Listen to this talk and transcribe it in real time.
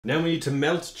Now we need to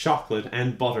melt chocolate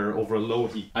and butter over a low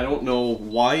heat. I don't know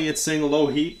why it's saying low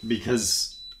heat,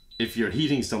 because if you're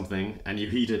heating something and you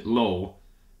heat it low,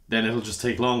 then it'll just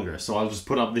take longer. So I'll just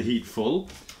put up the heat full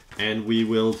and we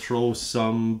will throw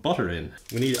some butter in.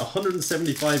 We need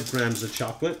 175 grams of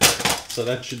chocolate, so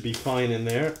that should be fine in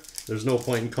there. There's no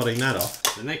point in cutting that off.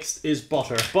 The next is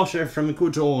butter. Butter from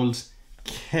good old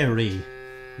Kerry.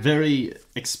 Very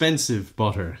expensive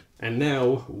butter. And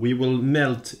now we will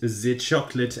melt the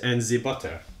chocolate and the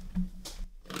butter.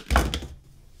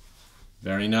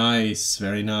 Very nice,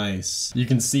 very nice. You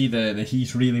can see the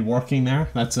heat really working there.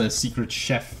 That's a secret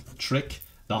chef trick.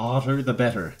 The hotter, the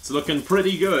better. It's looking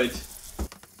pretty good.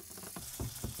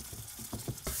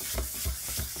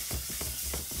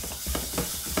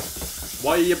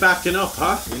 Why are you backing up,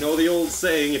 huh? You know the old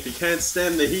saying, if you can't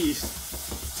stand the heat,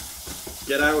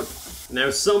 get out. Now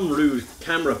some rude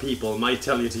camera people might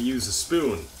tell you to use a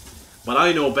spoon, but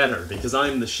I know better because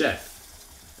I'm the chef.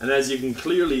 And as you can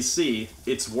clearly see,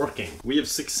 it's working. We have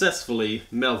successfully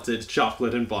melted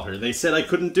chocolate and butter. They said I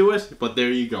couldn't do it, but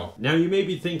there you go. Now you may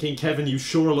be thinking, Kevin, you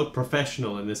sure look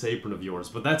professional in this apron of yours,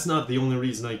 but that's not the only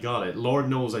reason I got it. Lord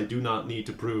knows I do not need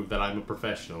to prove that I'm a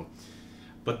professional.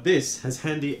 But this has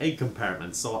handy egg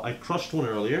compartments, so I crushed one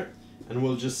earlier, and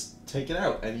we'll just take it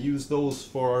out and use those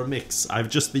for our mix. I've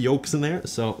just the yolks in there,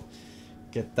 so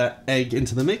get that egg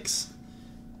into the mix.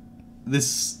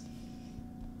 This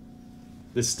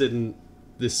didn't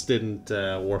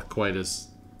work quite as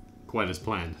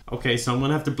planned. Okay, so I'm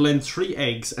gonna have to blend 3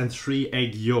 eggs and 3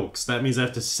 egg yolks. That means I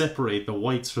have to separate the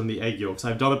whites from the egg yolks.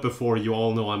 I've done it before, you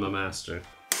all know I'm a master.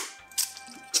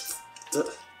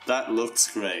 That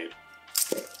looks great.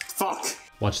 Fuck!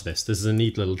 Watch this. This is a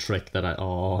neat little trick that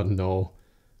oh no.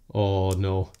 Oh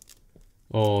no.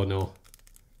 Oh no.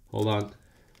 Hold on.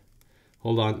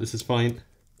 Hold on. This is fine.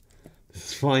 This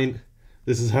is fine.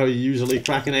 This is how you usually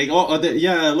crack an egg. Oh,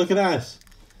 yeah, look at that.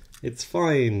 It's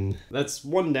fine. That's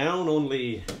 1 down,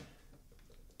 only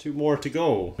 2 more to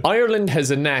go. Ireland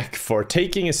has a knack for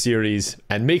taking a series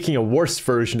and making a worse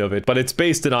version of it, but it's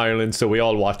based in Ireland, so we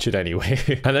all watch it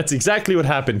anyway. And that's exactly what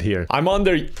happened here. I'm on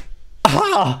their...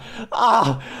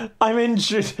 I'm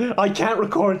injured. I can't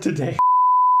record today.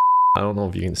 I don't know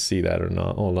if you can see that or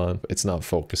not. Hold on. It's not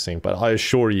focusing, but I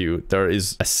assure you there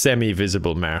is a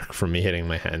semi-visible mark from me hitting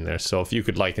my hand there. So if you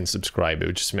could like and subscribe, it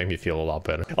would just make me feel a lot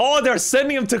better. Oh, they're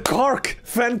sending him to Cork.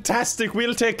 Fantastic.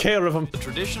 We'll take care of him. The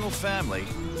traditional family,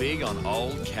 big on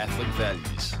old Catholic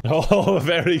values. Oh,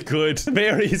 very good.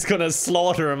 Mary's gonna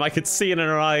slaughter him. I could see it in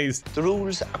her eyes. The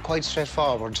rules are quite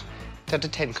straightforward. They're the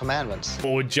 10 Commandments.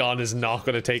 Oh, John is not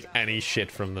gonna take any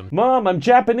shit from them. Mom, I'm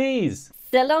Japanese.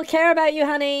 Still don't care about you,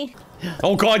 honey.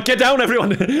 Oh god, get down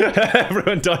everyone!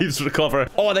 Everyone dives for cover.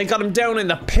 Oh, they got him down in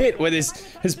the pit with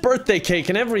his birthday cake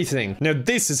and everything. Now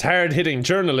this is hard-hitting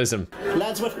journalism.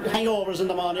 Lads with hangovers in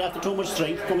the morning after too much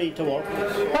drink come eat to work.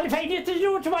 Well, if I need to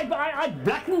do it to my... I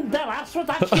blackened their ass with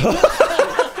that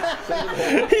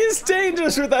shit. He's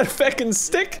dangerous with that feckin'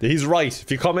 stick. He's right.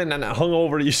 If you come in and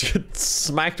hungover, you should get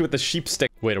smacked with the sheep stick.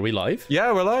 Wait, are we live?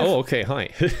 Yeah, we're live. Oh, okay, hi.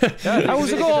 Yeah,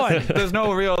 how's it going? There's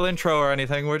no real intro or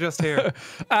anything, we're just here.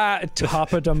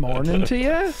 Top of the morning to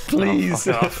you. Please.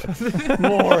 Oh, fuck off.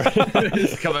 More.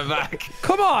 He's coming back.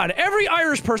 Come on, every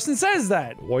Irish person says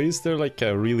that. Why is there like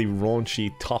a really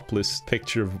raunchy, topless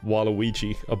picture of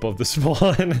Waluigi above the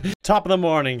spawn? Top of the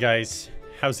morning, guys.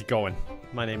 How's it going?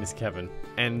 My name is Kevin,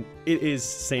 and it is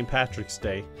St. Patrick's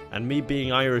Day, and me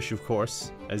being Irish, of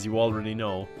course, as you already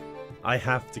know, I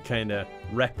have to kind of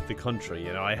rep the country,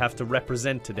 you know, I have to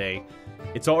represent today.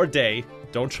 It's our day.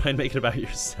 Don't try and make it about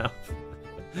yourself,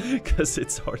 because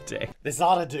it's our day. This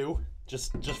ought to do,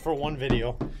 just for one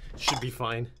video. Should be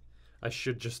fine. I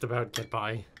should just about get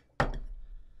by.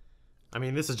 I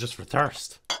mean, this is just for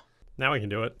thirst. Now I can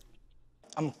do it.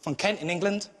 I'm from Kent in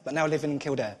England, but now living in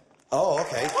Kildare. Oh,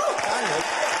 okay.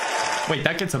 Wait,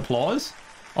 that gets applause?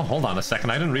 Oh, hold on a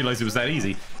second. I didn't realize it was that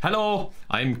easy. Hello,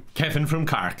 I'm Kevin from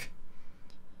Cork.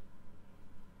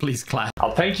 Please clap.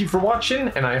 I'll thank you for watching,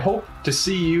 and I hope to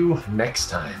see you next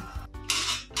time.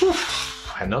 Whew.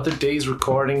 Another day's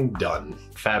recording done.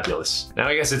 Fabulous. Now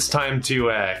I guess it's time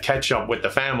to catch up with the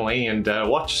family and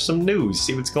watch some news,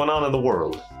 see what's going on in the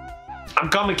world. I'm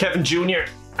coming, Kevin Jr.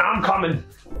 I'm coming.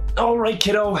 All right,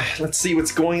 kiddo. Let's see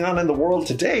what's going on in the world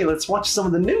today. Let's watch some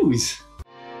of the news.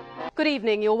 Good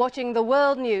evening. You're watching the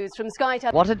World News from Sky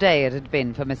Television. What a day it had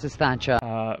been for Mrs. Thatcher.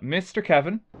 Mr.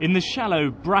 Kevin. In the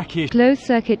shallow, brackish... Closed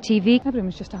circuit TV. Everyone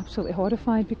was just absolutely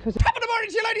horrified because... Top of the morning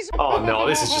to you, ladies! Oh no,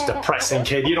 this is just depressing,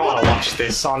 kid. You don't want to watch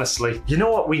this, honestly. You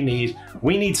know what we need?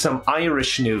 We need some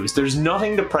Irish news. There's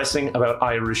nothing depressing about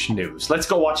Irish news. Let's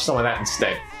go watch some of that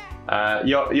instead.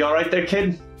 You alright there,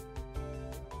 kid?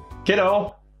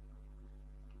 Kiddo.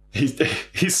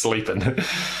 He's sleeping.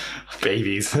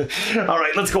 Babies.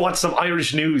 Alright, let's go watch some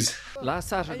Irish news. Last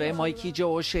Saturday, Mikey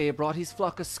Joe O'Shea brought his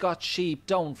flock of Scotch sheep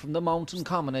down from the mountain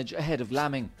commonage ahead of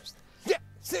lambing.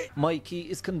 Mikey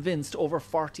is convinced over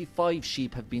 45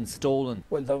 sheep have been stolen.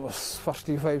 Well, there was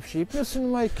 45 sheep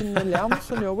missing, Mike, and the lambs,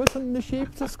 and and the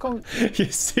sheep that's gone.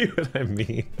 You see what I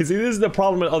mean? You see, this is the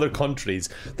problem in other countries.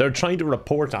 They're trying to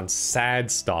report on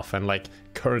sad stuff and like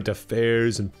current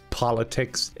affairs and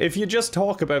politics. If you just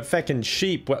talk about feckin'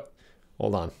 sheep, well,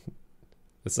 hold on.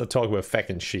 Let's not talk about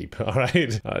feckin' sheep,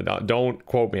 alright? No, don't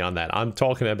quote me on that. I'm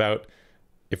talking about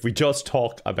if we just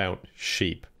talk about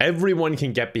sheep. Everyone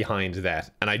can get behind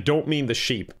that. And I don't mean the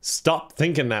sheep. Stop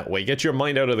thinking that way. Get your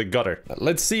mind out of the gutter.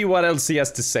 Let's see what else he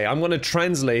has to say. I'm going to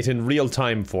translate in real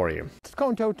time for you. It's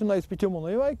count out a nice bit of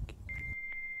money, like.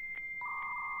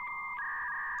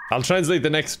 I'll translate the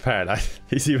next part.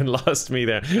 He's even lost me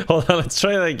there. Hold on, let's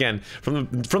try that again. From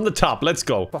the top, let's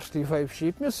go. 45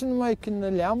 sheep missing, Mike, and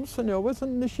the lambs, and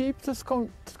the sheep that's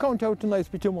count out a nice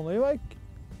bit of money, like.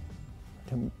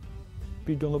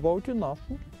 Be done about it,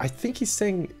 nothing. I think he's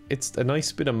saying it's a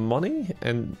nice bit of money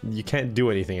and you can't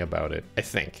do anything about it. I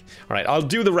think. Alright, I'll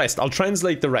do the rest. I'll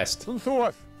translate the rest.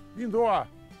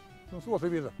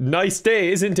 Nice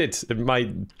day, isn't it,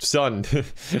 my son?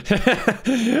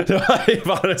 I've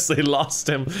honestly lost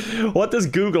him. What does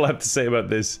Google have to say about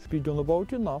this? Be done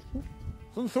about it, nothing.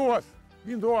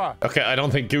 Okay, I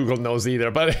don't think Google knows either,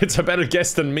 but it's a better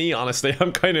guess than me, honestly.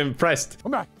 I'm kind of impressed.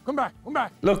 Come back, come back, come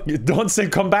back. Look, don't say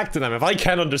come back to them. If I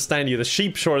can't understand you, the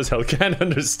sheep sure as hell can't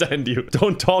understand you.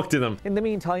 Don't talk to them. In the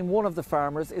meantime, one of the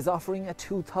farmers is offering a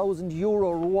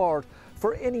 €2,000 reward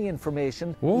for any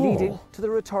information leading to the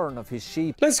return of his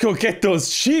sheep. Let's go get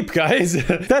those sheep, guys.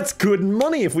 That's good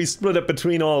money if we split it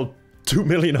between all 2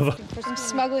 million of them. For some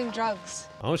smuggling drugs.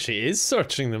 Oh, she is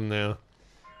searching them now.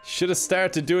 Should have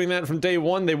started doing that from day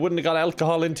one. They wouldn't have got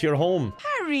alcohol into your home.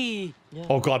 Harry! Yeah.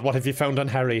 Oh god, what have you found on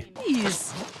Harry?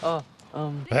 Please.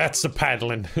 That's the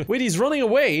paddling. Wait, he's running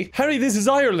away? Harry, this is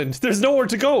Ireland. There's nowhere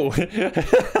to go.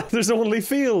 There's only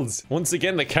fields. Once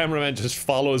again, the cameraman just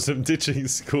follows him, ditching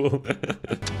school.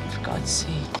 For God's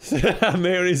sake.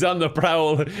 Mary's on the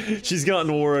prowl. She's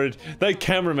gotten word. That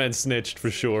cameraman snitched for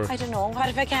sure. I don't know. What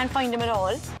if I can't find him at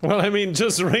all? Well, I mean,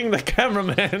 just ring the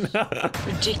cameraman.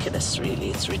 Ridiculous,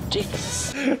 really. It's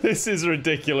ridiculous. This is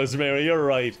ridiculous, Mary. You're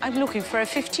right. I'm looking for a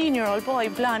 15-year-old boy,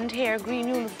 blonde hair, green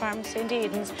uniform, St.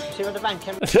 Aidan's. See where the bank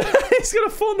can. He's gonna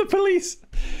phone the police.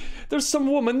 There's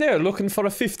some woman there looking for a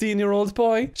 15-year-old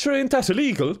boy. Sure, ain't that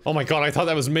illegal? Oh my god, I thought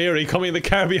that was Mary coming in the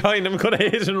car behind him. Could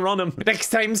have hit and run him. Next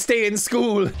time, stay in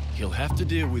school. He'll have to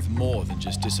deal with more than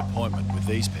just disappointment with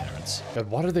these parents. God,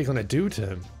 what are they gonna do to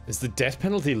him? Is the death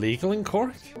penalty legal in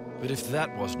Cork? But if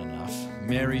that wasn't enough,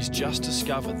 Mary's just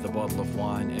discovered the bottle of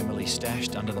wine Emily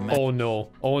stashed under the mat. Oh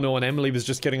no. Oh no, and Emily was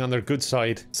just getting on their good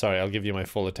side. Sorry, I'll give you my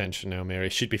full attention now, Mary.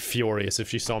 She'd be furious if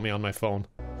she saw me on my phone.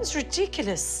 It's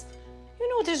ridiculous. You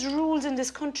know there's rules in this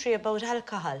country about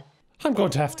alcohol. I'm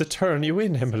going to have to turn you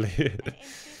in, Emily.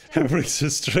 Emily's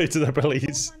just straight to the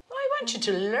police. I want you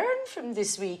to learn from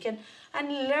this week and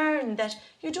learn that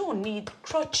you don't need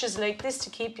crutches like this to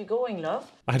keep you going,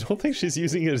 love. I don't think she's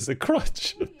using it as a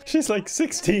crutch. She's like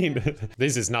 16.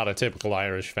 This is not a typical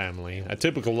Irish family. A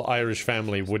typical Irish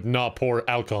family would not pour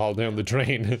alcohol down the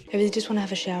drain. Maybe they just want to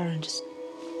have a shower and just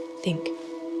think.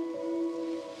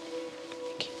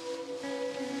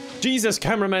 Jesus,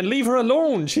 cameraman, leave her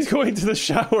alone. She's going to the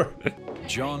shower.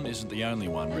 John isn't the only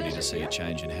one ready to see a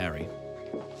change in Harry.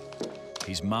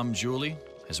 His mum, Julie,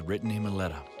 has written him a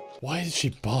letter. Why did she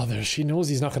bother? She knows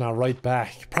he's not going to write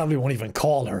back. Probably won't even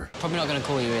call her. Probably not going to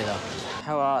call you either.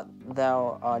 How art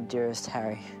thou, our dearest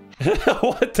Harry?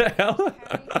 What the hell?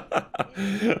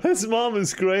 His mom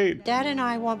is great. Dad and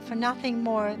I want for nothing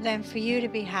more than for you to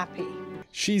be happy.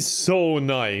 She's so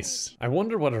nice. I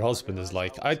wonder what her husband is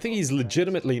like. I think he's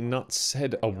legitimately not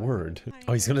said a word.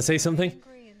 Oh, he's gonna say something?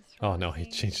 Oh no, he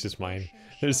changed his mind.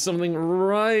 There's something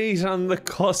right on the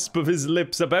cusp of his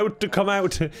lips about to come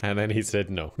out. And then he said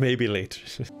no. Maybe later.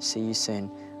 See you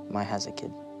soon, my hazard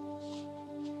kid.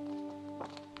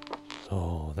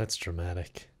 Oh, that's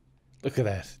dramatic. Look at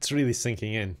that. It's really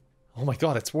sinking in. Oh my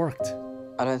god, it's worked.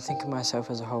 I don't think of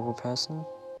myself as a horrible person.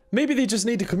 Maybe they just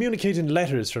need to communicate in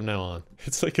letters from now on.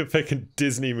 It's like a fucking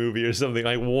Disney movie or something.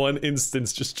 Like one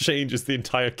instance just changes the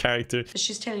entire character.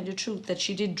 She's telling the truth that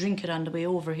she did drink it on the way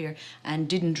over here and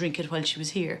didn't drink it while she was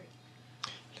here.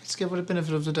 Let's give her the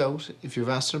benefit of the doubt. If you've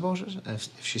asked her about it, if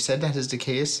she said that is the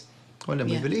case, well then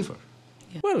we believe her.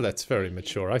 Well, that's very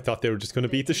mature. I thought they were just going to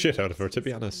beat the shit out of her, to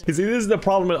be honest. You see, this is the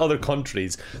problem with other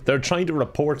countries. They're trying to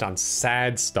report on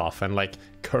sad stuff and, like,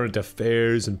 current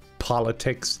affairs and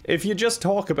politics. If you just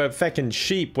talk about feckin'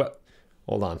 sheep, well...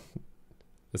 Hold on.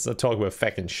 Let's not talk about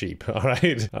feckin' sheep,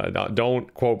 alright?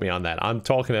 Don't quote me on that. I'm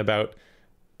talking about...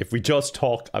 If we just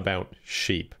talk about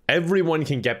sheep, everyone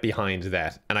can get behind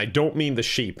that. And I don't mean the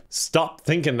sheep. Stop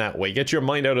thinking that way. Get your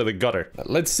mind out of the gutter.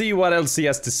 Let's see what else he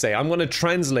has to say. I'm going to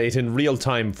translate in real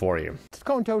time for you. It's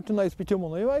count out a nice bit of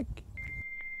money, like.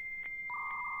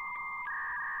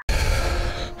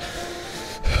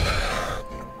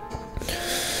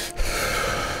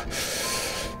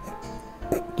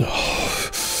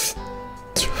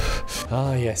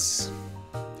 Ah, yes.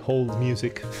 Hold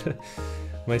music.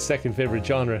 My second favorite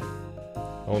genre.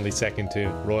 Only second to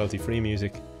royalty-free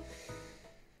music.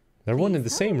 They're one and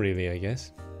the same, really, I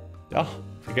guess. Oh,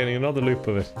 we're getting another loop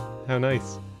of it. How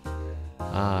nice.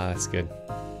 Ah, that's good.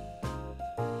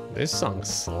 This song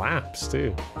slaps,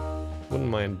 too. Wouldn't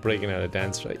mind breaking out a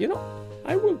dance for that. You know,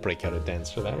 I will break out a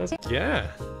dance for that. Yeah.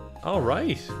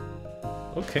 Alright.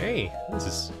 Okay. This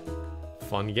is a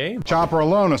fun game. Chopper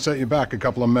alone will set you back a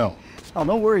couple of mil. Oh,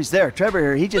 no worries there. Trevor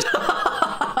here, he just...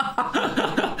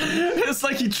 It's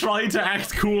like he tried to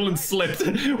act cool and slipped.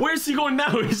 Where's he going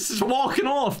now? He's just walking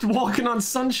off, walking on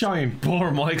sunshine.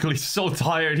 Poor Michael, he's so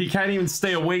tired. He can't even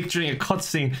stay awake during a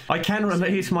cutscene. I can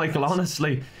relate, Michael,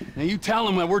 honestly. Now you tell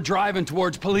him that we're driving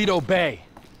towards Paleto Bay.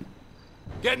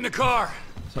 Get in the car.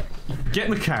 Get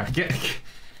in the car. Get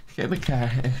in the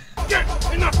car. Get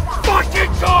in the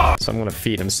fucking car! So I'm gonna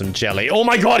feed him some jelly. Oh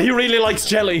my god, he really likes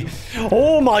jelly.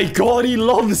 Oh my god, he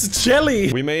loves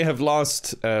jelly. We may have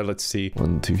lost, let's see.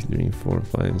 1, 2, 3, 4,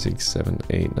 5, 6, 7,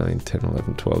 8, 9, 10,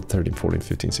 11, 12, 13, 14,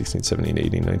 15, 16, 17,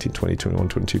 18, 19, 20, 21,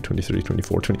 22, 23,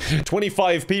 24, 20,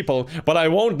 25 people, but I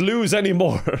won't lose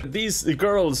anymore. These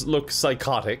girls look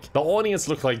psychotic. The audience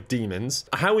look like demons.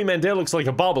 Howie Mandel looks like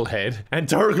a bobblehead. And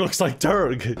Turg looks like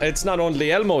Turg. It's not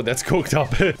only Elmo that's cooked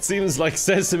up. It seems like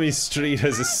Sesame Street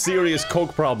has a serious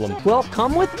coke problem. Well,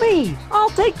 come with me.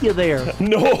 I'll take you there.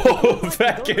 No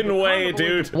fucking way,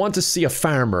 dude. I want to see a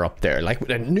farmer up there, like with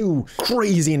a new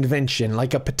crazy invention,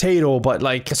 like a potato, but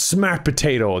like a smart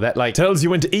potato that like tells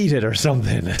you when to eat it or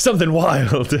something. Something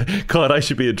wild. God, I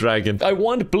should be a dragon. I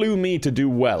want Blue Me to do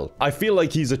well. I feel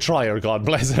like he's a trier, God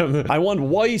bless him. I want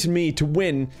White Me to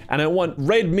win, and I want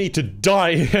Red Me to die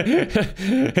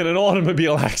in an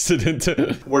automobile accident.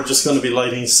 We're just gonna be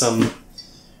lighting some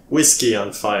whiskey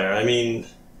on fire. I mean,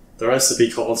 the recipe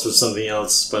calls for something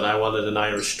else, but I wanted an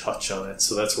Irish touch on it,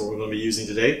 so that's what we're going to be using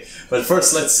today. But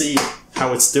first, let's see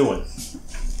how it's doing.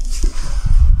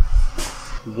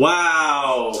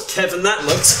 Wow, Kevin, that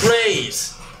looks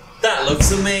great. That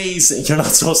looks amazing. You're not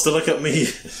supposed to look at me.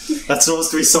 That's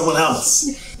supposed to be someone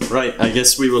else. Right, I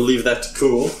guess we will leave that to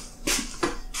cool.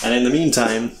 And in the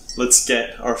meantime, let's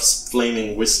get our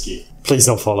flaming whiskey. Please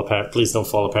don't fall apart. Please don't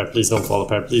fall apart. Please don't fall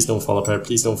apart. Please don't fall apart.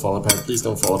 Please don't fall apart. Please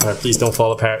don't fall apart. Please don't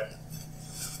fall apart.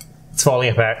 It's falling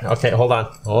apart. Okay, hold on.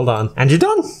 Hold on. And you're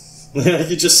done.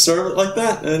 You just serve it like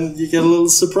that and you get a little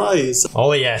surprise.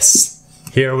 Oh yes.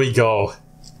 Here we go.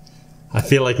 I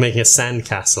feel like making a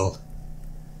sandcastle.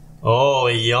 Oh,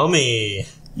 yummy.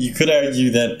 You could argue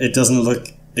that it doesn't look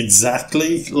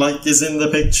exactly like is in the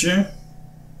picture.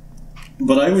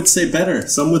 But I would say better.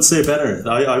 Some would say better.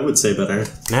 I would say better.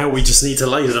 Now we just need to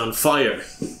light it on fire.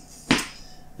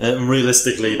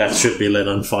 Realistically, that should be lit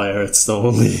on fire. It's the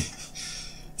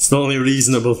only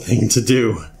reasonable thing to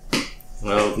do.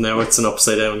 Well, now it's an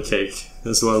upside down cake,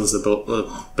 as well as a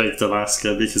baked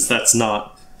Alaska, because that's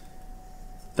not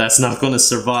going to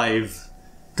survive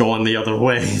going the other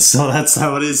way. So that's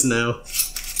how it is now.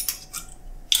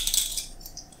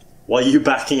 Why are you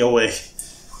backing away?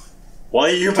 Why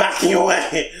are you backing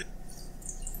away?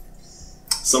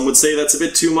 Some would say that's a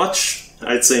bit too much.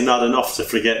 I'd say not enough to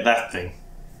forget that thing.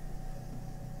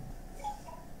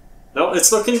 No,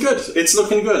 it's looking good. It's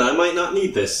looking good. I might not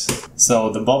need this. So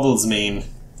the bubbles mean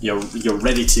you're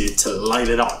ready to light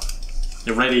it up.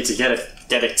 You're ready to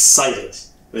get excited.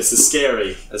 This is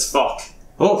scary as fuck.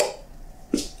 Oh!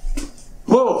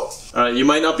 Whoa! Alright, you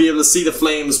might not be able to see the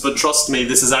flames, but trust me,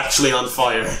 this is actually on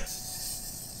fire.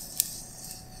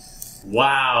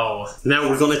 Wow. Now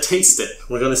we're going to taste it.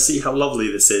 We're going to see how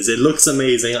lovely this is. It looks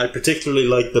amazing. I particularly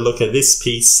like the look of this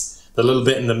piece. The little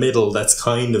bit in the middle that's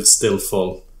kind of still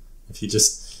full. If you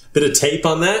just... a bit of tape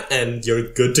on that and you're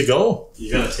good to go.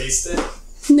 You going to taste it?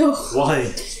 No. Why?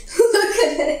 Look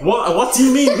at it. What do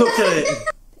you mean look at it?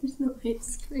 There's no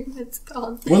ice cream. It's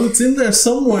gone. Well, it's in there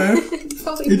somewhere.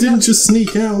 It didn't just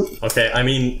sneak out. Okay, I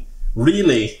mean,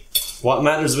 really, what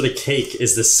matters with a cake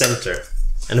is the center.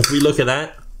 And if we look at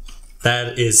that,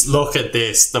 That is, look at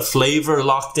this. The flavor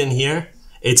locked in here.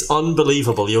 It's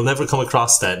unbelievable. You'll never come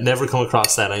across that. Never come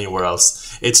across that anywhere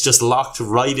else. It's just locked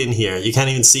right in here. You can't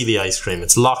even see the ice cream.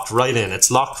 It's locked right in.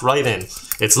 It's locked right in.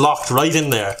 It's locked right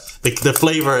in there. The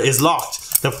flavor is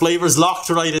locked. The flavor's locked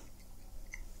right in.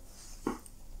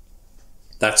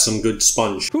 That's some good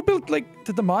sponge. Who built, like,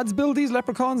 did the mods build these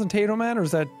leprechauns and Tato Man, or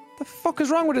is that... The fuck is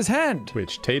wrong with his hand?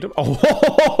 Which Tato?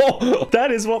 Oh,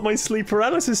 that is what my sleep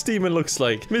paralysis demon looks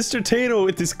like. Mr. Tato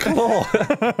with his claw.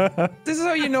 This is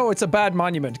how you know it's a bad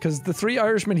monument, because the 3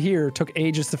 Irishmen here took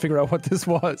ages to figure out what this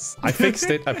was. I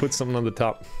fixed it. I put something on the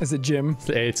top. Is it Jim?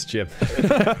 It's Jim.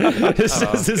 This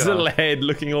is his little head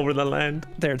looking over the land.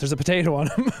 There's a potato on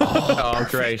him. Oh,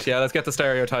 great. Yeah, let's get the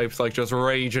stereotypes, like, just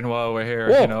raging while we're here,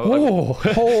 Whoa, you know.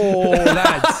 Oh,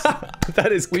 lads.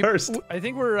 That is cursed. I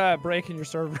think we're breaking your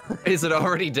server. Is it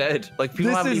already dead? Like,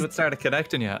 people haven't even started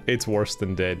connecting yet. It's worse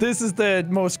than dead. This is the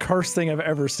most cursed thing I've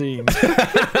ever seen.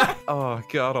 Oh,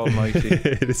 God almighty.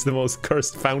 It is the most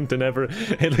cursed fountain ever.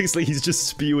 It looks like he's just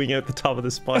spewing out the top of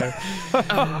the spire.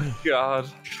 Oh, God.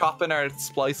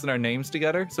 Splicing our names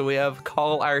together. So we have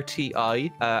Call RTI,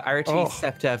 RT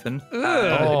Septevin,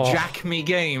 Jack Me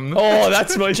Game. Oh,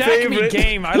 that's my Jack Me favorite.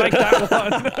 Game. I like that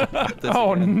one.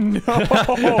 Oh, no.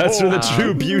 That's where the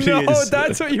true beauty is. No,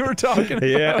 that's what you were talking about.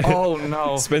 Yeah. Oh,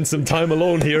 no. Spent some time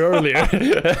alone here earlier.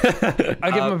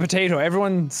 I'll give him a potato.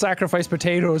 Everyone sacrifice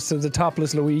potatoes to the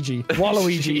topless Luigi.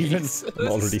 Waluigi, even.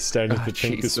 I'm already starting to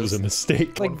think this was a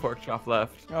mistake. One pork chop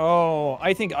left. Oh,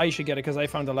 I think I should get it because I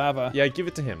found the lava. Yeah, give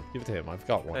it to him. Give it to him. I've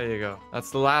got one. There you go.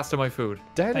 That's the last of my food.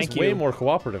 Dad is way more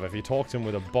cooperative if you talk to him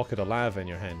with a bucket of lava in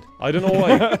your hand. I don't know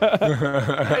why.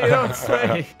 You don't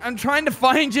say. I'm trying to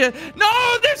find you.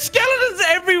 No, there's skeletons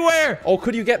everywhere. Oh,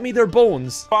 could you get me their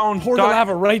bones? Pour the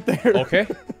lava right there. Okay.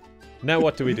 Now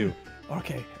what do we do?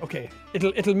 Okay.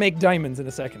 It'll make diamonds in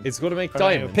a second. It's going to make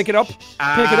diamonds. Pick it up. Pick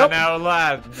it up. Now,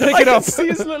 lad. Pick it up. See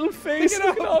his little face.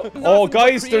 Pick it up. Oh,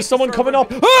 guys, there's someone coming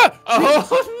up. Ah!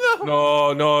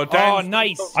 Oh, no. Oh,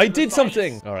 nice. I did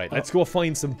something. All right, let's go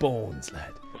find some bones,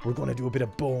 lad. We're going to do a bit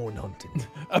of bone hunting.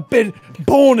 A bit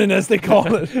boning, as they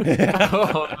call it.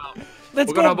 Oh, no.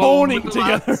 Let's go boning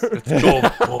together. Let's go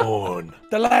bone.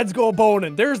 The lads go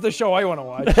boning. There's the show I want to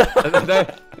watch.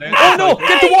 Oh no!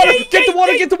 Get the water! Get the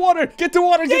water! Get the water! Get the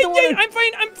water! Get the water! I'm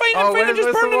fine. I'm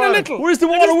just burning a little. Where's the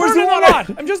water? Where's the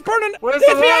water? I'm just burning. Where's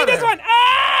This the behind water? this one.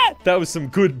 Ah! That was some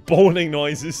good boning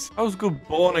noises. That was good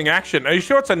boning action. Are you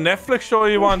sure it's a Netflix show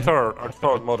you want, or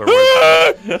thought mother?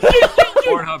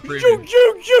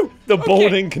 The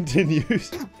boning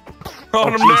continues. Oh,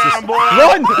 Jesus. boy.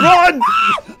 Run!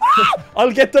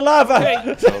 I'll get the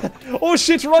lava. Oh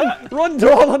shit! Run!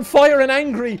 They're all on fire and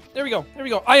angry. There we go.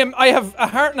 I have a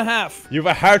heart and a half. You have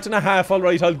a heart and a half. All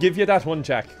right, I'll give you that one,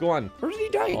 Jack. Go on. Where did he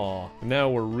die? Oh, now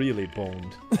we're really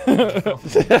boned.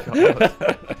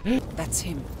 That's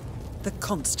him. The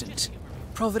Constant.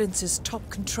 Providence's top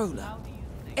controller.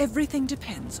 Everything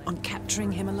depends on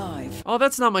capturing him alive. Oh,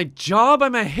 that's not my job.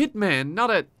 I'm a hitman,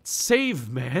 not a save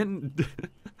man.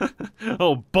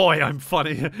 Oh boy, I'm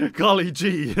funny. Golly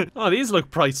gee. Oh, these look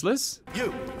priceless.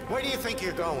 You, where do you think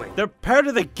you're going? They're part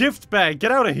of the gift bag.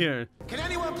 Get out of here. Can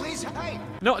anyone please hey?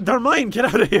 No, they're mine. Get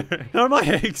out of here. They're my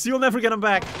eggs. You'll never get them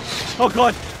back. Oh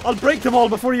god, I'll break them all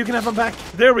before you can have them back.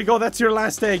 There we go. That's your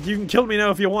last egg. You can kill me now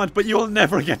if you want, but you'll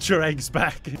never get your eggs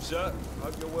back. Sir,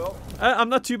 hope you're well. I'm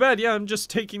not too bad. Yeah, I'm just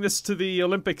taking this to the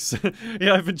Olympics.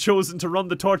 Yeah, I've been chosen to run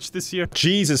the torch this year.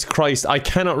 Jesus Christ, I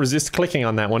cannot resist clicking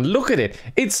on that one. Look at it.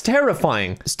 It's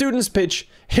terrifying. Students pitch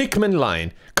Hickman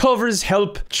line. Covers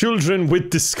help children with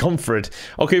discomfort.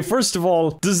 Okay, first of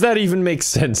all, does that even make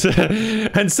sense?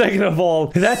 And second of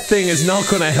all, that thing is not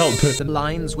gonna help. The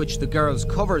lines which the girls'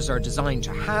 covers are designed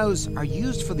to house are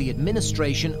used for the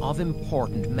administration of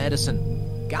important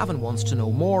medicine. Gavin wants to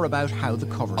know more about how the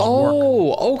covers work.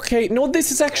 Oh, okay. No,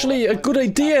 this is actually a good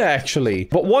idea, actually.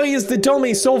 But why is the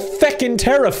dummy so feckin'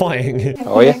 terrifying?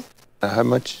 Oh, yeah? How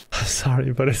much?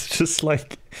 Sorry, but it's just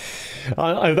like...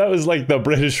 that was like the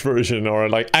British version or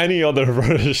like any other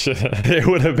version. It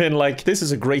would have been like, this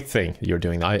is a great thing you're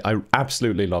doing. I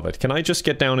absolutely love it. Can I just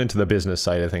get down into the business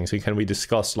side of things? Can we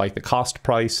discuss like the cost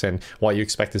price and what you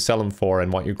expect to sell them for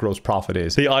and what your gross profit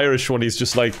is? The Irish one is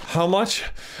just like, how much?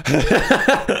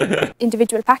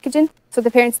 Individual packaging, so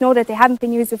the parents know that they haven't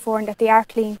been used before and that they are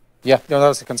clean. Yeah, no, that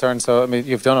was a concern. So I mean,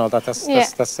 you've done all that. That's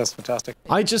fantastic.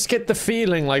 I just get the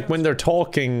feeling like when they're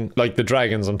talking, like the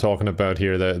dragons I'm talking about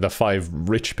here, the 5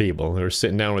 rich people who are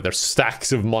sitting down with their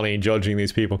stacks of money judging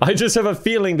these people. I just have a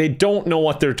feeling they don't know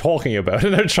what they're talking about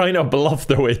and they're trying to bluff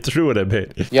their way through it a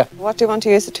bit. Yeah. What do you want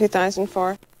to use the 2,000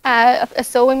 for? A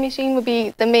sewing machine would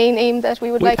be the main aim that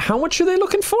we would like. How much are they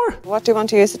looking for? What do you want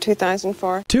to use the 2,000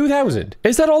 for? 2,000?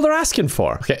 Is that all they're asking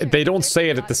for? Okay, they don't say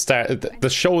it at the start. The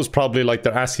show is probably like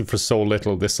they're asking for so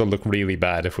little, this will look really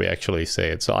bad if we actually say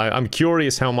it. So I'm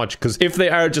curious how much, because if they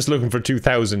are just looking for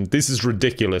 2,000, this is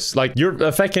ridiculous. Like, you're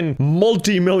a fucking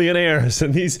multi-millionaires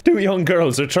and these two young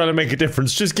girls are trying to make a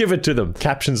difference. Just give it to them.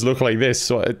 Captions look like this,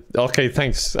 so okay,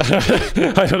 thanks.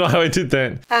 I don't know how I did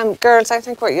that. Girls, I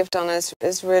think what you've done is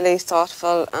really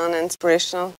thoughtful and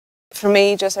inspirational. For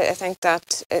me, just I think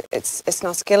that it's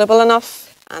not scalable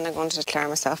enough, and I'm going to declare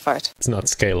myself out. It's not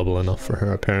scalable enough for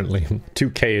her, apparently.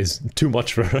 2K is too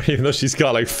much for her, even though she's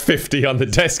got like 50 on the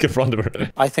desk in front of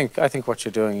her. I think what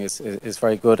you're doing is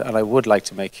very good, and I would like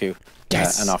to make you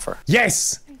an offer.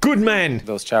 Yes! Good man!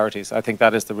 Those charities, I think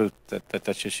that is the route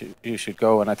that you should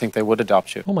go, and I think they would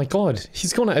adopt you. Oh my god,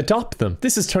 he's gonna adopt them.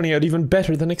 This is turning out even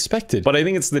better than expected. But I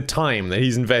think it's the time that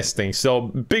he's investing, so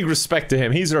big respect to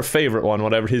him. He's our favourite one,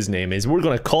 whatever his name is. We're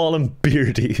gonna call him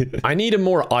Beardy. I need a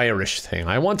more Irish thing.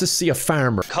 I want to see a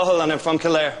farmer. Cahill and I'm from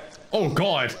Kildare. Oh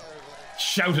god.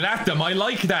 Shout it at them, I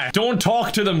like that. Don't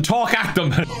talk to them, talk at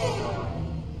them.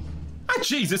 Ah,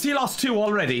 Jesus, he lost 2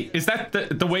 already. Is that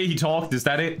the way he talked? Is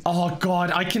that it? Oh god,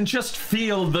 I can just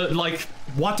feel the, like,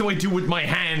 what do I do with my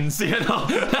hands, you know?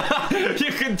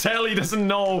 You can tell he doesn't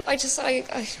know. I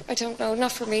don't know,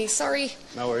 not for me, sorry.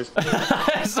 No worries.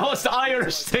 It's the most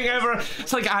Irish thing ever.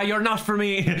 It's like, you're not for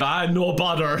me. No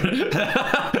bother.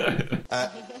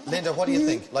 Linda, what do you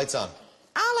think? Lights on.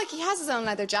 Like he has his own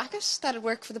leather jacket that'd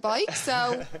work for the bike,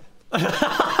 so...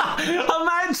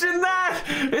 Imagine that!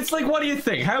 It's like, what do you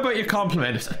think? How about you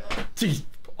compliment it? Gee,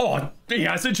 oh, he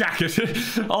has a jacket.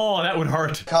 Oh, that would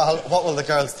hurt. Cahill, what will the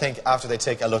girls think after they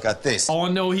take a look at this? Oh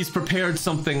no, he's prepared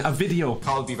something, a video.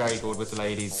 Cahill will be very good with the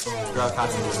ladies. Girl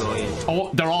casting is annoying.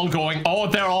 Oh, they're all going. Oh,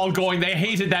 they're all going. They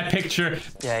hated that picture.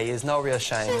 Yeah, he has no real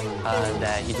shame,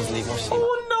 and he doesn't leave much.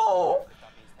 Oh no!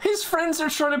 His friends are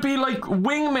trying to be like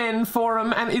wingmen for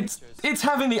him, and it's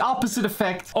having the opposite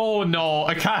effect. Oh no,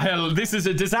 Cahill, this is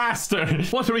a disaster.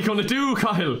 What are we going to do,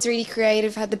 Cahill? It's really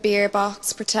creative, had the beer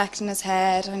box protecting his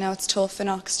head. I know it's tough in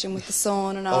oxygen with the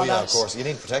sun and all that. Oh yeah, of course, you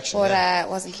need protection. But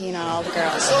wasn't keen on all the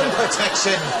girls. Sun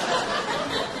protection!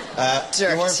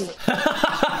 Dirty.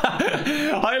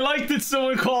 I liked that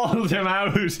someone called him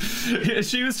out.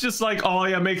 She was just like, oh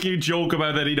yeah, making a joke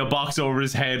about that, he'd a box over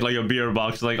his head like a beer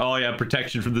box, like, oh yeah,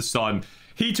 protection from the sun.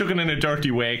 He took it in a dirty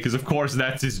way, because of course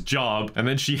that's his job. And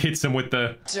then she hits him with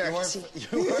the... Dirty.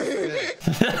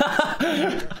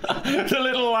 The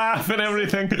little laugh and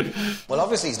everything. Well,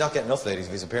 obviously he's not getting enough ladies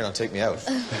if he's appearing on Take Me Out.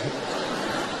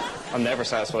 I'm never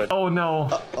satisfied. Oh no.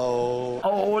 Uh-oh.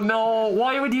 Oh no,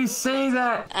 why would you say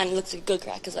that? And it looks like good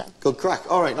crack as well. Good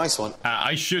crack. All right, nice one.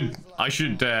 I should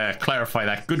clarify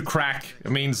that. Good crack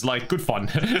means like good fun.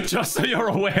 Just so you're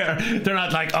aware. They're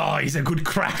not like, oh, he's a good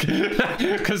crack.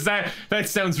 Because that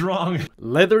sounds wrong.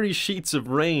 Leathery sheets of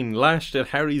rain lashed at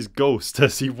Harry's ghost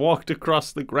as he walked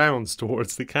across the grounds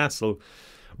towards the castle.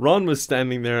 Ron was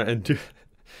standing there and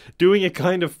doing a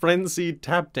kind of frenzied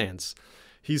tap dance.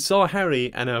 He saw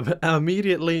Harry and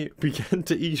immediately began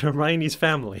to eat Hermione's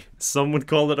family. Some would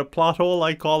call it a plot hole,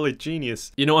 I call it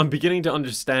genius. You know, I'm beginning to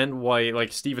understand why,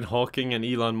 like, Stephen Hawking and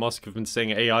Elon Musk have been saying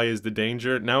AI is the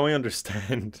danger. Now I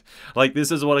understand. Like,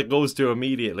 this is what it goes to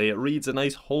immediately. It reads a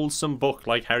nice wholesome book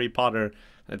like Harry Potter.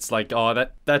 It's like, oh,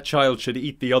 that child should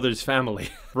eat the other's family.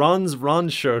 Ron's Ron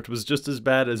shirt was just as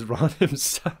bad as Ron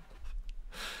himself.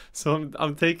 So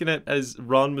I'm taking it as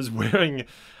Ron was wearing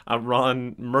a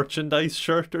Ron merchandise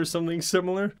shirt or something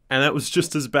similar. And that was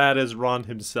just as bad as Ron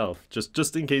himself.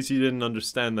 Just in case you didn't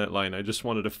understand that line, I just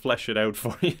wanted to flesh it out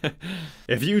for you.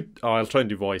 I'll try and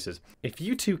do voices. If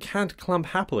you two can't clump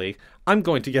happily, I'm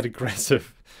going to get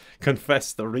aggressive.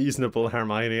 Confessed the reasonable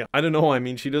Hermione. I don't know, I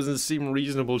mean, she doesn't seem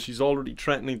reasonable. She's already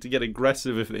threatening to get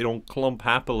aggressive if they don't clump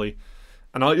happily.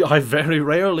 And I very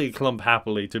rarely clump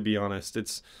happily, to be honest.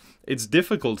 It's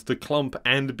difficult to clump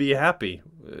and be happy.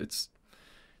 It's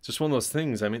just one of those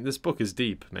things. I mean, this book is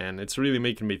deep, man. It's really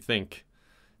making me think.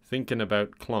 Thinking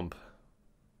about clump.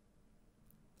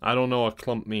 I don't know what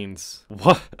clump means.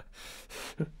 What?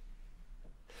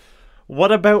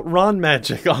 What about Ron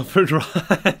magic, offered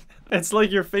Ron? It's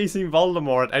like you're facing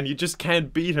Voldemort and you just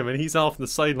can't beat him and he's off the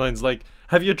sidelines like,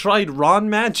 have you tried Ron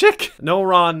magic? No,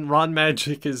 Ron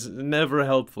magic is never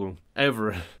helpful.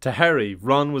 Ever. To Harry,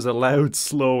 Ron was a loud,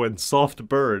 slow and soft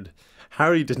bird.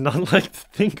 Harry did not like to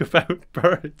think about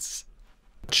birds.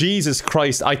 Jesus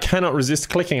Christ, I cannot resist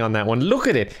clicking on that one. Look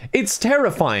at it. It's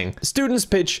terrifying. Students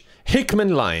pitch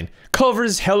Hickman line.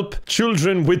 Covers help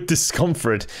children with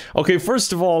discomfort. Okay,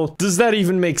 first of all, does that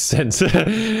even make sense?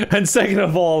 And second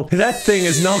of all, that thing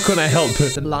is not gonna help.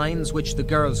 The lines which the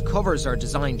girls' covers are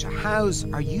designed to house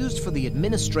are used for the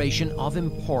administration of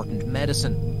important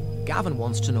medicine. Gavin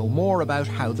wants to know more about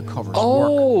how the covers work.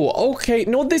 Oh, okay.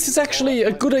 No, this is actually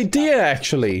a good idea,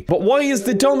 actually. But why is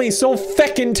the dummy so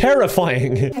feckin'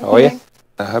 terrifying? Oh yeah?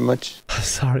 How much?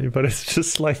 Sorry, but it's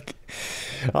just like...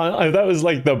 that was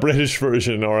like the British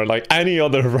version or like any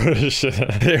other version.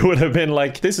 It would have been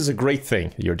like, this is a great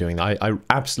thing you're doing. I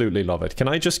absolutely love it. Can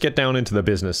I just get down into the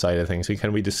business side of things?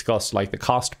 Can we discuss like the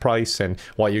cost price and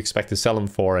what you expect to sell them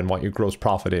for and what your gross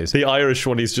profit is? The Irish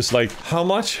one is just like, how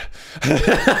much?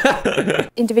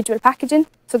 Individual packaging,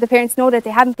 so the parents know that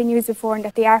they haven't been used before and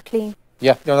that they are clean.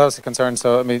 Yeah, no, that was a concern.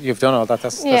 So I mean, you've done all that.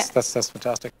 That's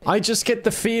fantastic. I just get the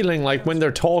feeling like when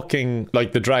they're talking,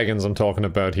 like the dragons I'm talking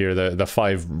about here, the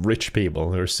 5 rich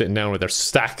people who are sitting down with their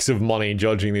stacks of money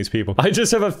judging these people. I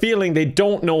just have a feeling they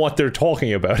don't know what they're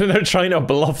talking about and they're trying to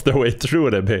bluff their way through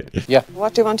it a bit. Yeah.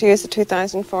 What do you want to use the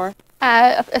 2,000 for?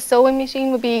 A sewing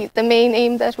machine would be the main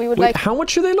aim that we would like. How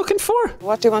much are they looking for?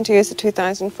 What do you want to use the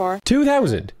 2,000 for?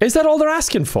 2,000? Is that all they're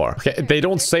asking for? Okay, they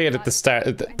don't say it at the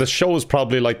start. The show is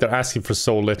probably like they're asking for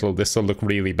so little, this will look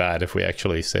really bad if we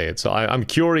actually say it. So I'm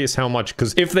curious how much,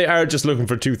 because if they are just looking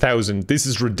for 2,000, this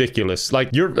is ridiculous. Like,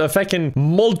 you're a fucking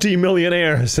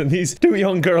multi-millionaires and these 2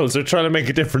 young girls are trying to make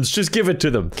a difference. Just give it to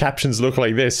them. Captions look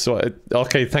like this, so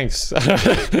okay, thanks.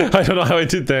 I don't know how I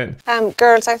did that.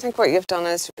 Girls, I think what you've done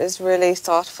is really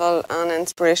thoughtful and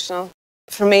inspirational.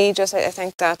 For me, just I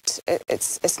think that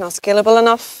it's not scalable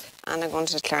enough, and I'm going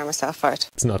to declare myself out.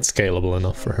 It's not scalable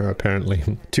enough for her, apparently.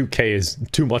 2K is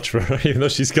too much for her, even though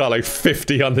she's got like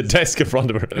 50 on the desk in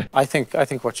front of her. I think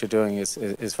what you're doing is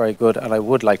very good, and I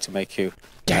would like to make you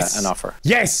an offer.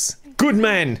 Yes! Good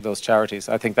man! Those charities.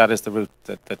 I think that is the route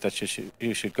that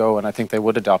you should go, and I think they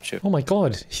would adopt you. Oh my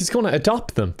god, he's going to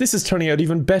adopt them. This is turning out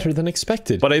even better than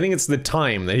expected. But I think it's the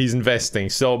time that he's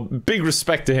investing, so big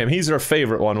respect to him. He's our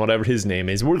favourite one, whatever his name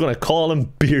is. We're going to call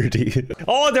him Beardy.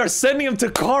 Oh, they're sending him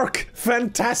to Cork!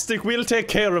 Fantastic, we'll take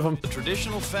care of him. The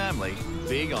traditional family,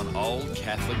 big on old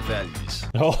Catholic values.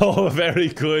 Oh, very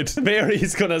good.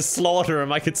 Mary's going to slaughter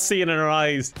him. I could see it in her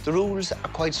eyes. The rules are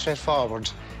quite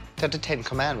straightforward. They're the 10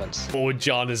 Commandments. Oh,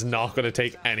 John is not going to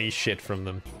take any shit from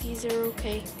them. These are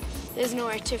okay. There's no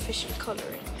artificial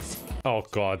colorings. Oh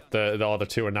god, the other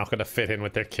 2 are not going to fit in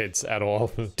with their kids at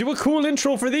all. Do a cool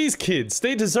intro for these kids.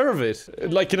 They deserve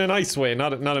it. Like in a nice way,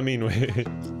 not a mean way.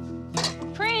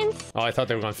 Prince! Oh, I thought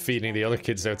they were going feeding the other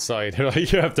kids outside.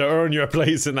 You have to earn your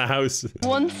place in the house.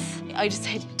 Once, I just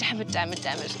said, damn it, damn it,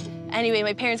 damn it. Anyway,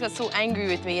 my parents got so angry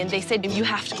with me and they said, you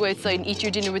have to go outside and eat your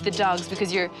dinner with the dogs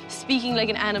because you're speaking like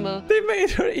an animal. They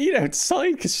made her eat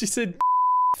outside because she said,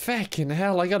 fucking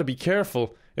hell, I gotta be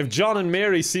careful. If John and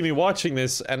Mary see me watching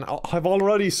this, and I've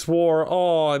already swore,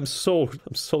 oh, I'm so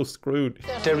screwed.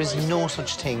 There is no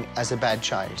such thing as a bad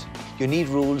child. You need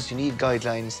rules, you need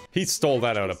guidelines. He stole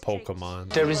that out of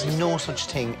Pokemon. There is no such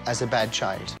thing as a bad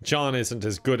child. John isn't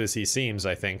as good as he seems,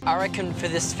 I think. I reckon for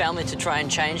this family to try and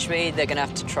change me, they're gonna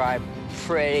have to try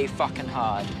pretty fucking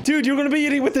hard. Dude, you're gonna be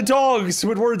eating with the dogs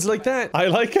with words like that. I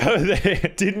like how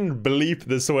they didn't bleep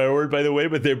the swear word, by the way,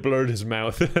 but they blurred his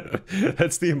mouth.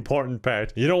 That's the important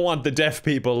part. You don't want the deaf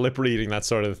people lip reading that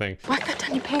sort of thing. Write that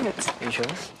down your pants. Are you sure?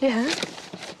 Yeah.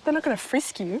 They're not gonna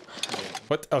frisk you.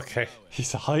 What? Okay.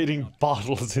 He's hiding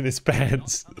bottles in his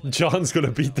pants. John's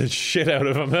gonna beat the shit out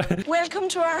of him. Welcome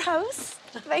to our house.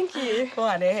 Thank you. Go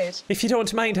on ahead. If you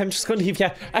don't mind, I'm just going to give you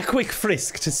a quick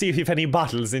frisk to see if you've any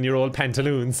bottles in your old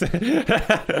pantaloons.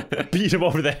 Beat him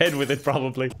over the head with it,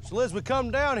 probably. So, Liz, we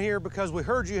come down here because we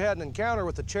heard you had an encounter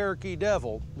with the Cherokee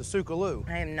Devil, the Sukaloo.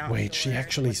 I am not. Wait, she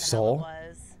actually saw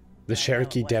the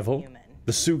Cherokee Devil?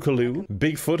 The Sukaloo,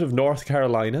 Bigfoot of North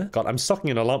Carolina. God, I'm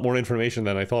sucking in a lot more information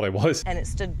than I thought I was. And it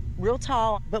stood real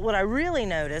tall, but what I really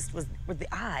noticed was the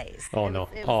eyes. Oh no,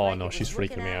 oh no, she's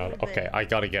freaking me out. Okay, I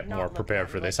gotta get more prepared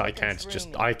for this. I can't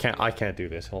do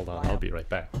this. Hold on, I'll be right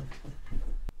back.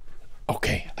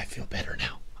 Okay, I feel better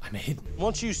now. I'm hidden.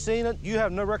 Once you've seen it, you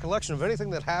have no recollection of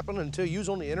anything that happened until you was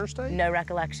on the interstate? No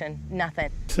recollection,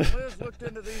 nothing.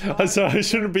 I'm sorry, I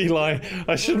shouldn't be lying.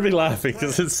 I shouldn't be laughing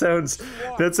because that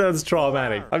sounds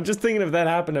traumatic. I'm just thinking if that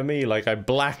happened to me, like I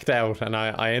blacked out and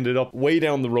I ended up way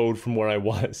down the road from where I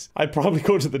was. I'd probably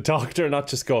go to the doctor and not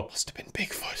just go, must have been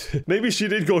Bigfoot. Maybe she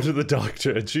did go to the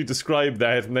doctor and she described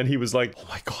that and then he was like, oh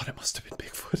my god, it must have been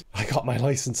Bigfoot. I got my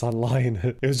license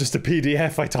online. It was just a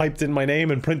PDF. I typed in my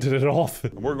name and printed it off.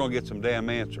 We're gonna get some damn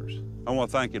answers. I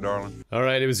want to thank you, darling. All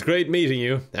right, it was great meeting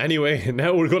you. Anyway,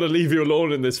 now we're gonna leave you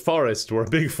alone in this forest where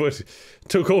Bigfoot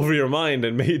took over your mind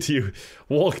and made you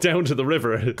walk down to the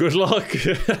river. Good luck.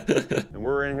 And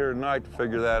we're in here tonight to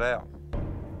figure that out.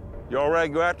 You all ready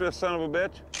to go after this son of a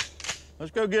bitch?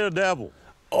 Let's go get a devil.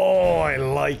 Oh, I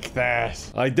like that.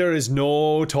 There is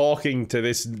no talking to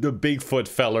the Bigfoot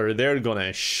feller. They're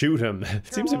gonna shoot him.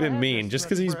 Seems a bit mean, just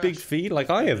because he's big feet. Like,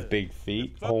 I have big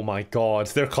feet. Oh my god,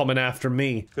 they're coming after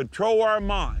me. Control our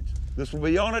minds. This will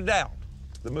be beyond a doubt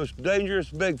the most dangerous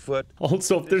Bigfoot.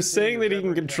 Also, if they're saying that he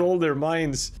can control their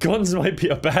minds, guns might be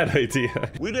a bad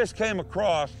idea. We just came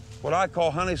across what I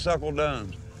call honeysuckle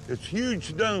domes. It's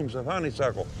huge domes of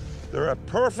honeysuckle. They're a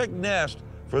perfect nest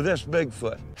for this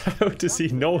Bigfoot. How does he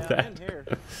know that?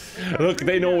 Look,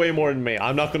 they know way more than me.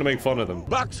 I'm not gonna make fun of them.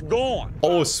 Buck's gone.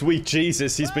 Oh, sweet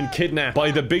Jesus, he's been kidnapped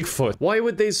by the Bigfoot. Why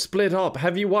would they split up?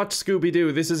 Have you watched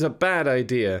Scooby-Doo? This is a bad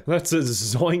idea. That's a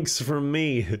zoinks from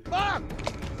me. Buck!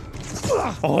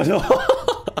 Oh no.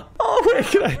 Oh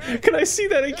wait, can I see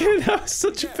that again? That was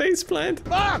such a faceplant.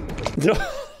 Buck! No.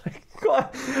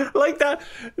 God, like that,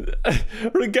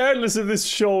 regardless if this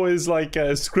show is like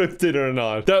scripted or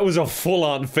not, that was a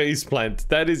full-on faceplant.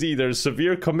 That is either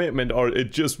severe commitment or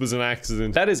it just was an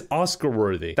accident. That is Oscar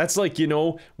worthy. That's like, you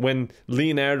know, when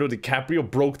Leonardo DiCaprio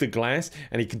broke the glass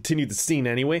and he continued the scene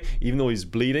anyway, even though he's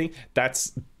bleeding.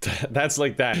 That's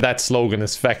like that. That slogan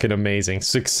is feckin' amazing.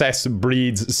 Success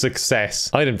breeds success.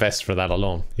 I'd invest for that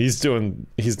alone. He's doing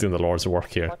the Lord's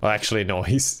work here. Well, actually, no,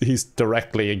 he's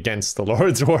directly against the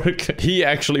Lord's work. He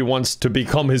actually wants to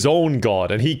become his own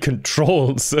god, and he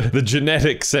controls the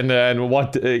genetics and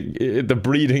what the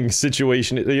breeding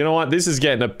situation. You know what? This is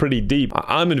getting pretty deep.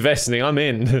 I'm investing. I'm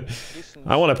in.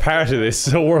 I want a part of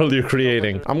this world you're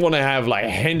creating. I'm gonna have like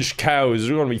hench cows.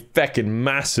 They're gonna be feckin'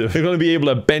 massive. They're gonna be able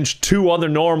to bench 2 other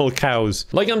normal cows.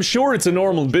 Like, I'm sure it's a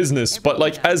normal business, but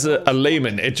like as a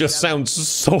layman, it just sounds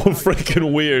so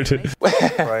freaking weird.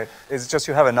 Right. Is it just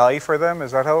you have an eye for them?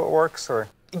 Is that how it works, or?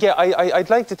 Yeah, I'd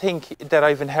like to think that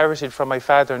I've inherited from my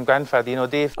father and grandfather, you know,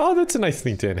 Dave. Oh, that's a nice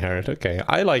thing to inherit. Okay,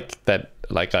 I like that.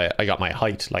 Like, I got my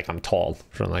height, like I'm tall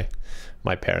from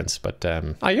my parents, but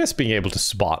I guess being able to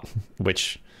spot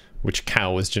which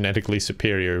cow is genetically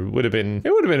superior would have been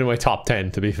in my top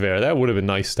 10, to be fair. That would have been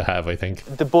nice to have, I think.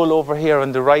 The bull over here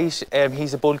on the right,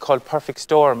 he's a bull called Perfect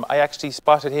Storm. I actually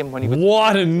spotted him when he was...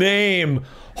 What a name!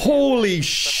 Holy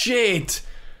shit!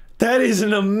 That is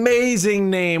an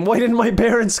amazing name. Why didn't my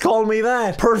parents call me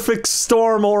that? Perfect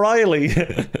Storm O'Reilly.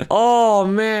 Oh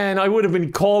man, I would have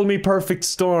been call me Perfect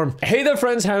Storm. Hey there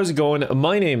friends, how's it going?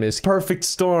 My name is Perfect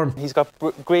Storm. He's got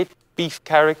great beef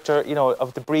character, you know,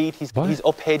 of the breed. He's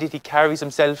up-headed, he carries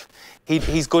himself.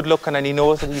 He's good looking and he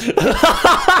knows that he's...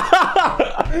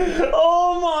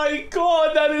 Oh my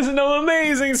god, that is an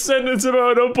amazing sentence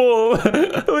about a bull.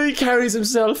 He carries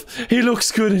himself, he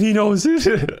looks good and he knows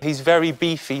it. He's very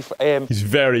beefy. He's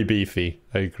very beefy,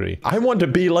 I agree. I want to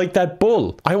be like that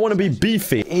bull. I want to be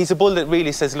beefy. He's a bull that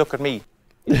really says, look at me.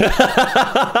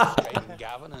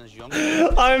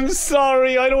 I'm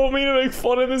sorry, I don't mean to make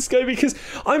fun of this guy because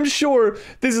I'm sure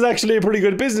this is actually a pretty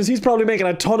good business. He's probably making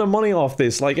a ton of money off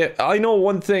this. Like, I know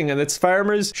one thing, and it's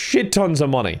farmers, shit tons of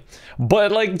money.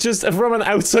 But like, just from an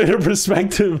outsider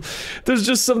perspective, there's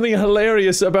just something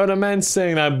hilarious about a man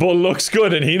saying that bull looks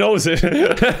good and he knows it.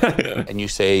 And you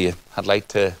say, I'd like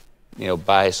to, you know,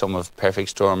 buy some of Perfect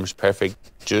Storm's perfect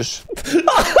juice.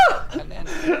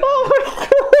 Oh my god!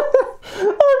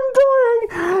 I'm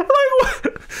dying! Like, what?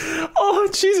 Oh,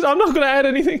 Jesus, I'm not gonna add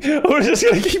anything. We're just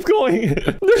gonna keep going.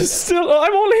 There's still...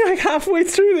 I'm only like halfway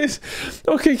through this.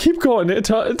 Okay, keep going.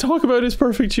 Talk about his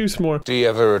perfect juice more. Do you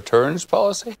have a returns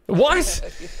policy? What?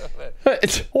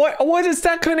 What is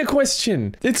that kind of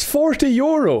question? It's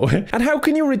 €40. And how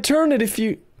can you return it if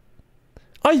you...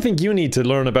 I think you need to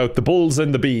learn about the bulls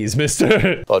and the bees,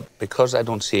 mister. But because I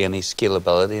don't see any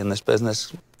scalability in this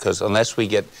business, because unless we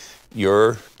get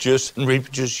your juice and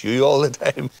reproduce you all the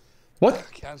time... What?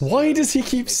 Why does he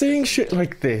keep saying shit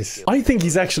like this? I think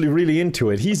he's actually really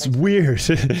into it. He's weird.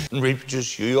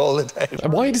 Reproduce you all the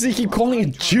time. Why does he keep calling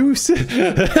it juice?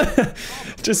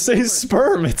 Just say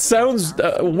sperm. It sounds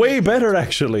way better,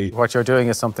 actually. What you're doing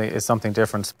is something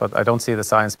different, but I don't see the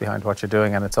science behind what you're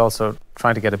doing, and it's also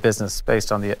trying to get a business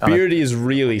based on the... Beardy is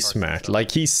really smart. Like,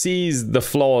 he sees the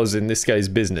flaws in this guy's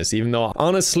business, even though,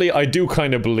 honestly, I do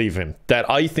kind of believe him. That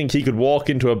I think he could walk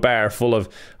into a bar full of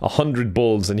 100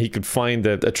 bulls and he could find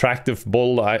the attractive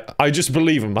bull. I just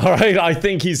believe him, alright? I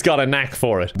think he's got a knack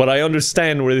for it. But I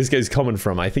understand where this guy's coming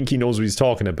from. I think he knows what he's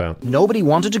talking about. Nobody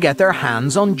wanted to get their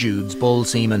hands on Jude's bull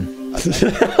semen.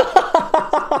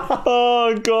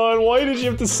 Oh god, why did you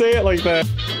have to say it like that?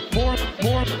 More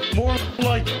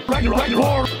like Ragnarok. More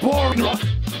like Ragnarok.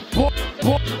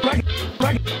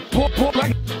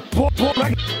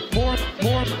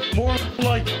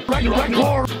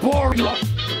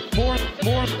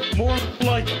 More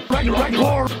like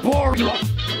Ragnarok.